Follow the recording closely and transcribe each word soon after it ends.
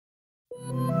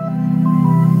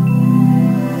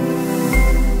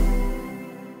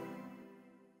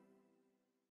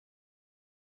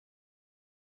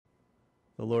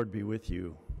The Lord be with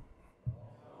you.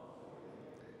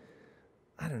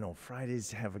 I don't know,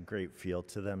 Fridays have a great feel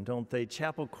to them, don't they?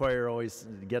 Chapel choir always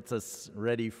gets us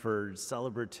ready for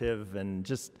celebrative and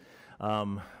just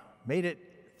made it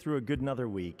through a good another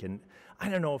week. And I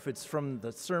don't know if it's from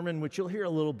the sermon, which you'll hear a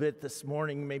little bit this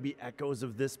morning, maybe echoes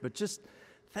of this, but just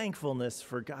thankfulness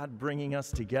for God bringing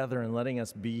us together and letting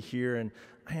us be here. And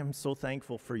I am so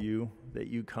thankful for you that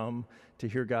you come to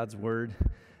hear God's word.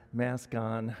 Mask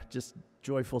on, just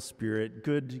joyful spirit,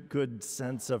 good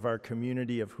sense of our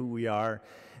community, of who we are.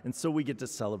 And so we get to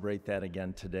celebrate that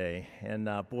again today. And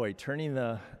boy, turning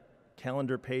the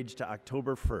calendar page to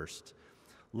October 1st,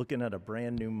 looking at a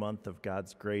brand new month of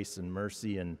God's grace and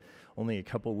mercy, and only a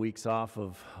couple weeks off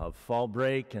of fall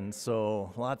break. And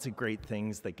so lots of great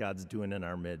things that God's doing in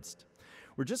our midst.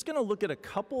 We're just going to look at a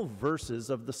couple verses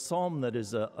of the psalm that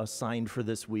is assigned for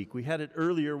this week. We had it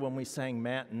earlier when we sang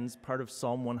Matins, part of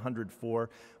Psalm 104,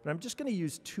 but I'm just going to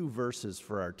use two verses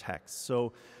for our text.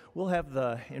 So we'll have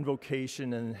the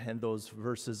invocation and those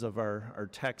verses of our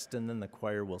text, and then the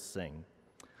choir will sing.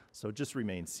 So just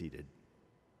remain seated.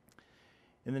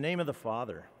 In the name of the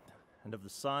Father, and of the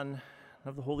Son, and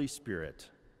of the Holy Spirit.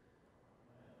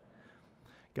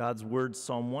 God's word,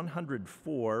 Psalm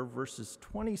 104, verses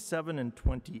 27 and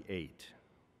 28.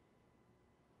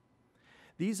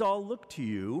 These all look to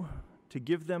you to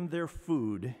give them their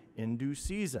food in due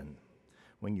season.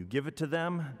 When you give it to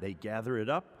them, they gather it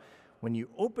up. When you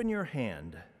open your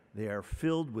hand, they are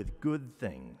filled with good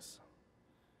things.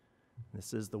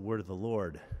 This is the word of the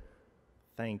Lord.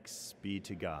 Thanks be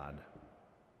to God.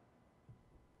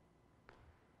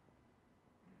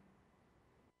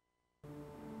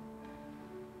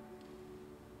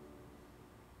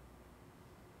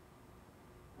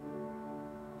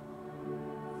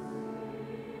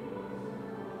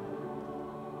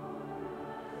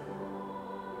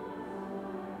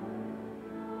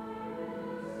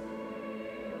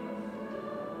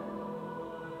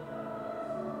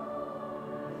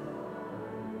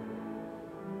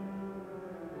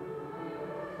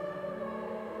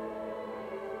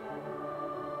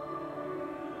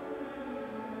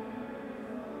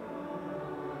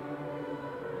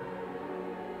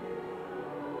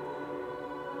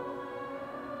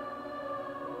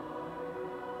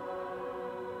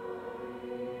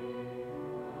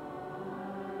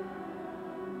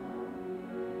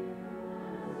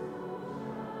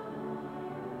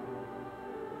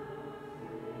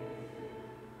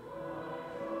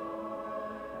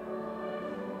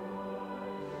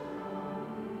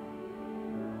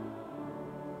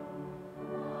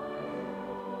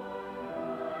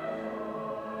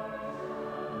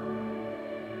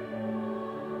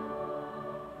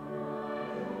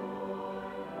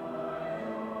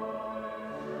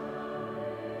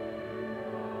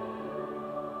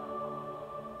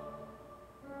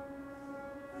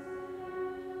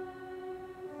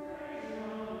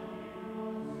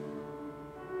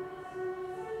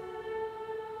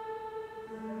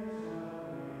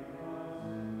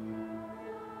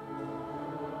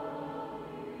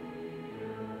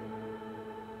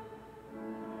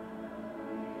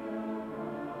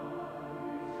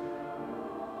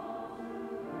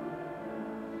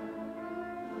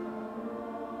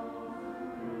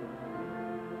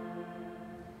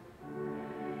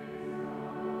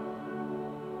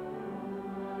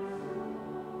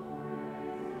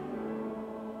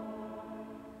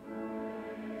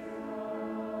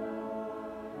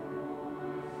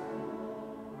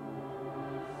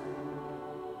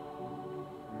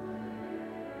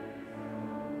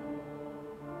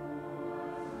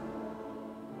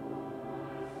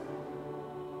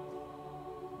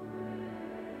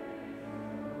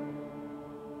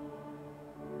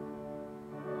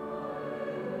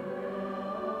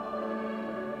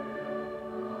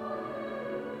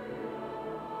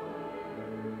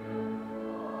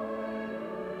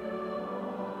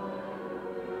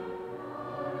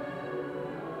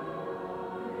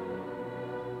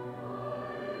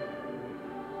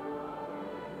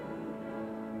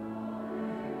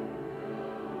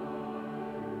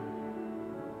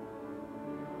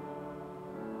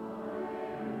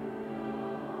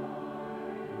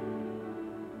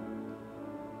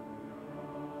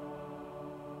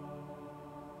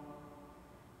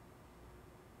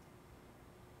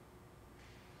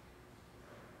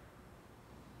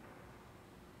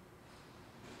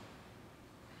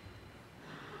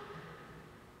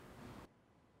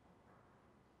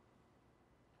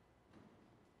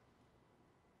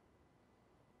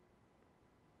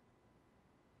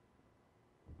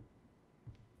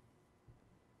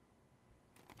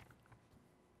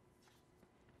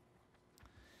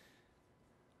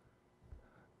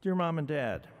 Dear Mom and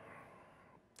Dad,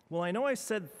 Well, I know I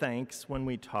said thanks when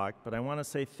we talked, but I want to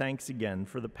say thanks again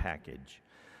for the package.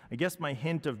 I guess my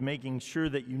hint of making sure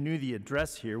that you knew the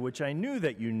address here, which I knew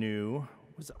that you knew,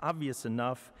 was obvious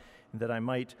enough that I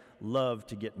might love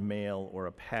to get mail or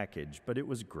a package, but it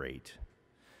was great.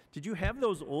 Did you have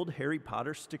those old Harry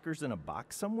Potter stickers in a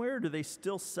box somewhere, or do they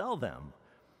still sell them?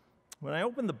 When I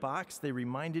opened the box, they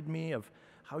reminded me of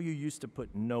how you used to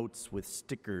put notes with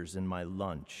stickers in my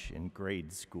lunch in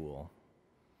grade school.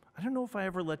 I don't know if I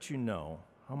ever let you know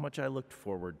how much I looked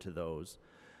forward to those.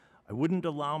 I wouldn't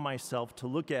allow myself to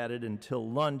look at it until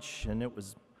lunch, and it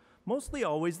was mostly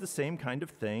always the same kind of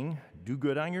thing. Do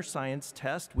good on your science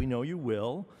test, we know you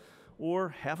will, or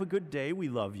have a good day, we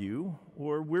love you,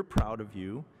 or we're proud of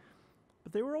you.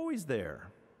 But they were always there.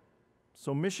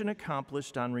 So mission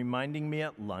accomplished on reminding me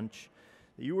at lunch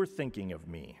that you were thinking of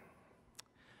me.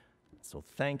 So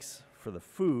thanks for the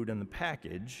food and the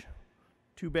package.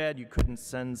 Too bad you couldn't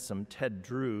send some Ted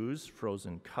Drew's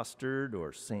frozen custard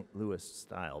or St.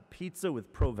 Louis-style pizza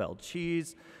with Provel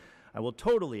cheese. I will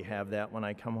totally have that when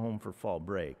I come home for fall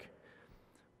break.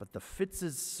 But the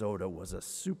Fitz's soda was a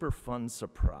super fun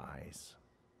surprise.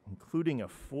 Including a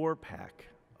 4-pack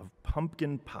of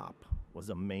pumpkin pop was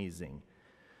amazing.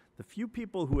 The few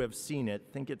people who have seen it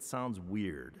think it sounds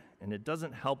weird, and it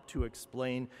doesn't help to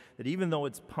explain that even though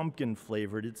it's pumpkin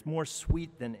flavored, it's more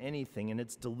sweet than anything, and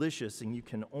it's delicious, and you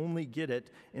can only get it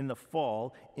in the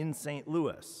fall in St.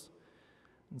 Louis.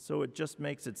 And so it just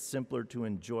makes it simpler to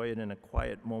enjoy it in a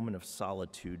quiet moment of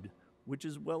solitude, which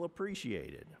is well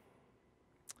appreciated.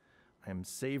 I am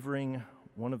savoring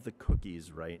one of the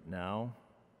cookies right now.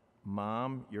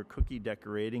 Mom, your cookie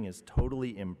decorating is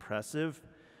totally impressive.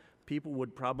 People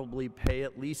would probably pay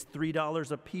at least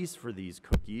 $3 a piece for these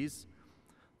cookies.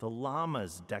 The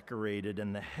llamas decorated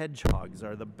and the hedgehogs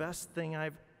are the best thing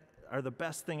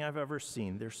I've ever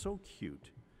seen. They're so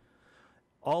cute.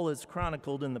 All is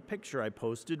chronicled in the picture I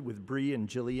posted with Bree and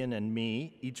Jillian and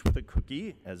me, each with a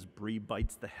cookie, as Bree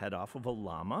bites the head off of a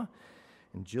llama,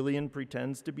 and Jillian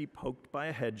pretends to be poked by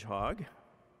a hedgehog.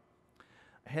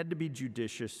 I had to be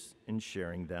judicious in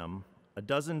sharing them. A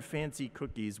dozen fancy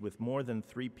cookies with more than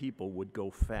 3 people would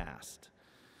go fast.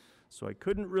 So I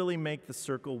couldn't really make the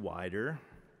circle wider.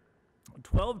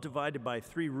 12 divided by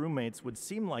 3 roommates would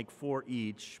seem like 4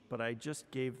 each, but I just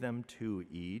gave them 2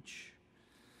 each.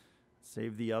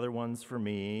 Save the other ones for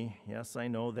me. Yes, I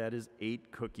know that is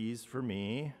 8 cookies for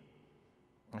me.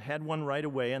 I had one right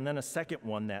away and then a second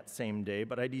one that same day,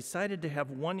 but I decided to have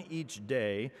 1 each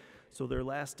day, so they're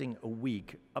lasting a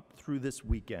week up through this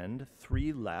weekend.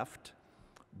 3 left.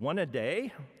 1 a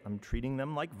day. I'm treating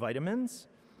them like vitamins,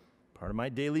 part of my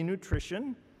daily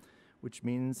nutrition, which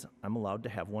means I'm allowed to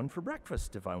have one for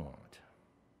breakfast if I want.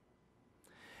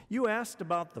 You asked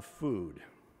about the food.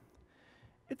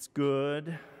 It's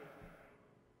good.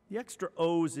 The extra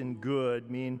O's in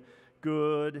good mean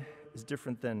good is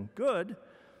different than good.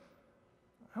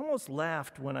 I almost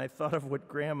laughed when I thought of what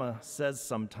Grandma says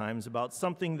sometimes about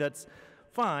something that's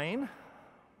fine,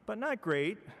 but not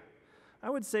great. I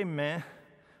would say meh,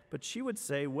 but she would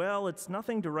say, well, it's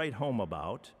nothing to write home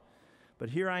about. But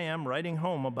here I am writing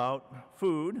home about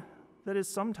food that is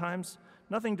sometimes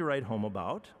nothing to write home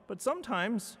about, but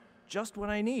sometimes just what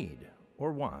I need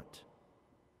or want.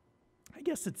 I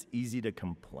guess it's easy to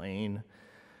complain.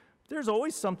 There's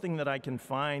always something that I can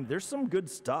find. There's some good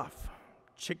stuff.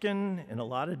 Chicken in a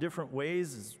lot of different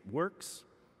ways works.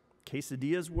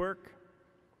 Quesadillas work.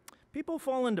 People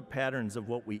fall into patterns of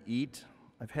what we eat.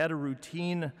 I've had a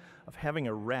routine of having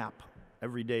a wrap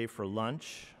every day for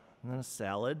lunch, and then a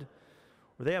salad,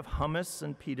 or they have hummus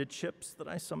and pita chips that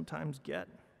I sometimes get.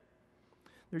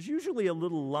 There's usually a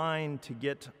little line to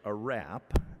get a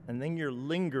wrap, and then you're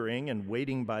lingering and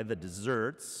waiting by the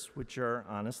desserts, which are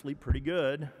honestly pretty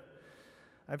good.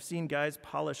 I've seen guys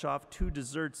polish off 2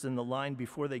 desserts in the line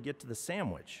before they get to the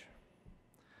sandwich.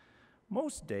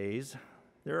 Most days,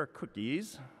 there are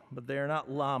cookies, but they are not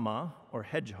llama or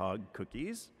hedgehog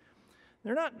cookies.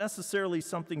 They're not necessarily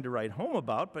something to write home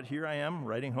about, but here I am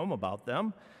writing home about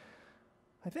them.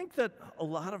 I think that a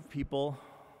lot of people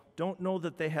don't know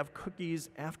that they have cookies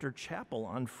after chapel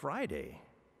on Friday.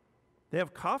 They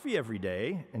have coffee every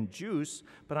day and juice,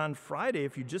 but on Friday,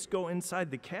 if you just go inside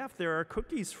the caf, there are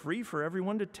cookies free for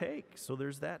everyone to take, so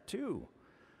there's that too.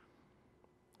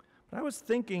 But I was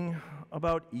thinking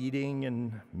about eating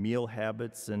and meal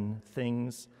habits and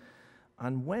things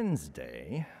on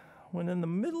Wednesday, when in the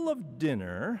middle of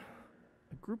dinner,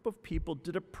 a group of people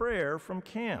did a prayer from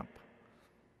camp.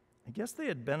 I guess they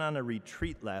had been on a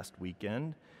retreat last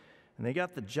weekend, and they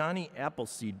got the Johnny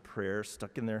Appleseed prayer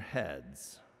stuck in their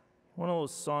heads. One of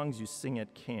those songs you sing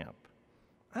at camp.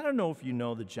 I don't know if you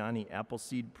know the Johnny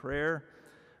Appleseed prayer.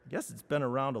 I guess it's been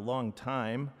around a long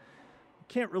time. It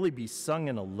can't really be sung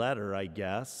in a letter, I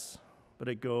guess, but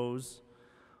it goes,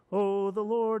 "Oh, the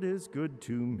Lord is good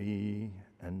to me,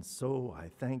 and so I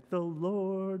thank the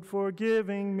Lord for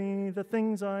giving me the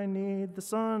things I need, the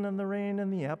sun and the rain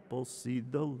and the apple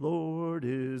seed. The Lord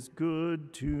is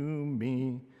good to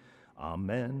me.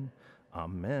 Amen,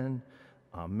 amen,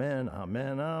 amen,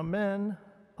 amen, amen,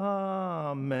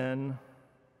 amen."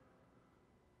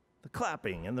 The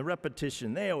clapping and the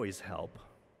repetition, they always help.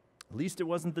 At least it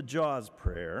wasn't the Jaws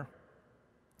prayer.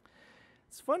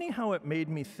 It's funny how it made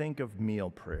me think of meal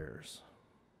prayers.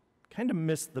 Kind of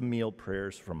miss the meal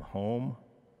prayers from home.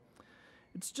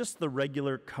 It's just the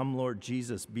regular "Come Lord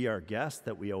Jesus, be our guest"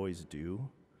 that we always do.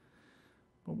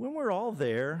 But when we're all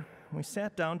there, we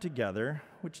sat down together,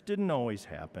 which didn't always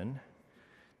happen,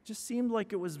 it just seemed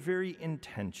like it was very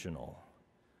intentional.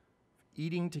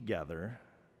 Eating together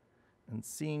and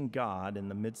seeing God in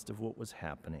the midst of what was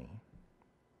happening.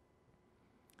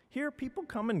 Here, people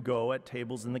come and go at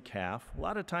tables in the calf. A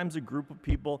lot of times a group of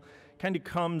people kind of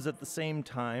comes at the same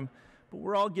time, but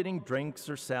we're all getting drinks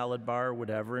or salad bar or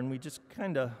whatever, and we just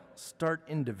kind of start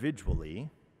individually.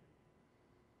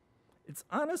 It's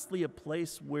honestly a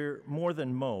place where, more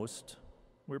than most,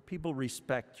 where people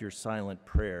respect your silent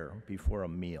prayer before a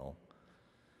meal.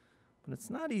 But it's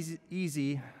not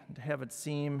easy to have it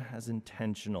seem as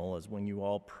intentional as when you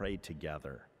all pray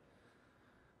together.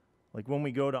 Like when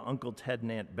we go to Uncle Ted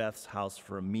and Aunt Beth's house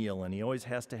for a meal, and he always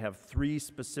has to have 3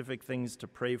 specific things to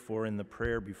pray for in the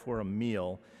prayer before a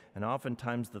meal, and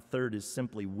oftentimes the third is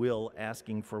simply Will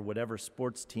asking for whatever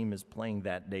sports team is playing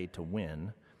that day to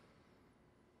win.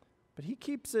 But he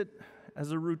keeps it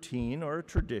as a routine or a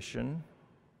tradition,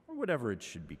 or whatever it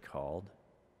should be called.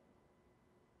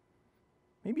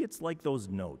 Maybe it's like those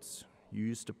notes you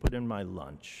used to put in my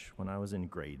lunch when I was in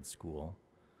grade school.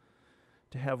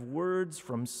 To have words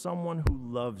from someone who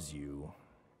loves you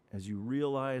as you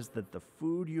realize that the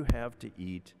food you have to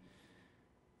eat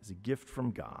is a gift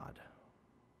from God,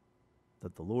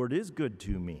 that the Lord is good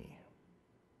to me,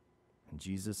 and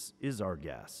Jesus is our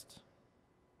guest.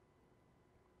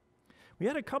 We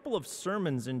had a couple of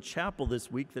sermons in chapel this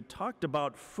week that talked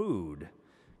about food.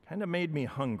 Kind of made me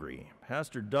hungry.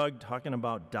 Pastor Doug talking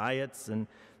about diets, and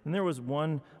then there was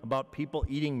one about people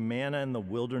eating manna in the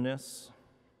wilderness.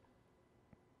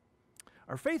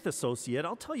 Our faith associate,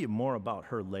 I'll tell you more about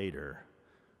her later,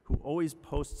 who always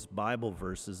posts Bible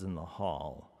verses in the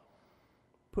hall,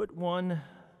 put one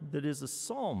that is a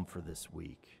psalm for this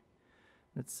week.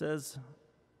 It says,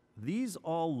 "These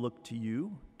all look to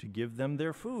you to give them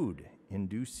their food in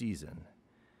due season.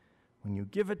 When you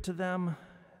give it to them,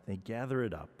 they gather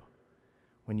it up.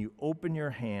 When you open your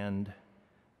hand,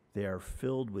 they are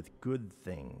filled with good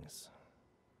things."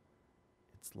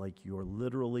 It's like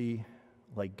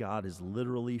God is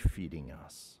literally feeding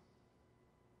us.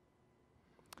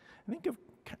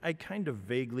 I kind of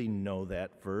vaguely know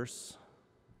that verse.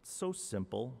 It's so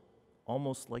simple,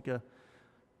 almost like a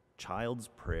child's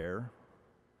prayer.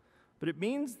 But it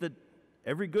means that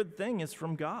every good thing is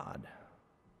from God.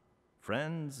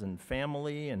 Friends and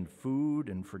family and food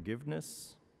and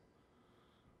forgiveness.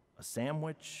 A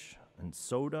sandwich and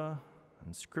soda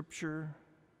and scripture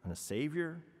and a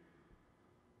Savior.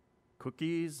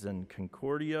 Cookies and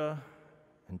Concordia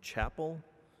and chapel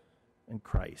and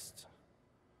Christ.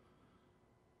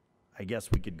 I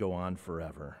guess we could go on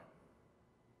forever.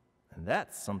 And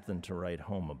that's something to write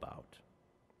home about.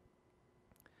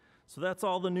 So that's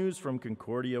all the news from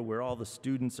Concordia, where all the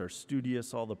students are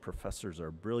studious, all the professors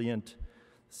are brilliant,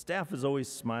 the staff is always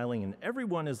smiling, and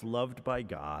everyone is loved by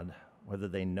God, whether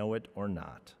they know it or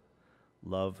not.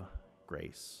 Love,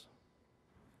 grace.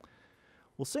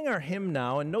 We'll sing our hymn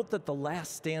now, and note that the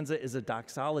last stanza is a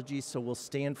doxology, so we'll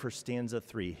stand for stanza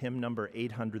 3, hymn number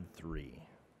 803.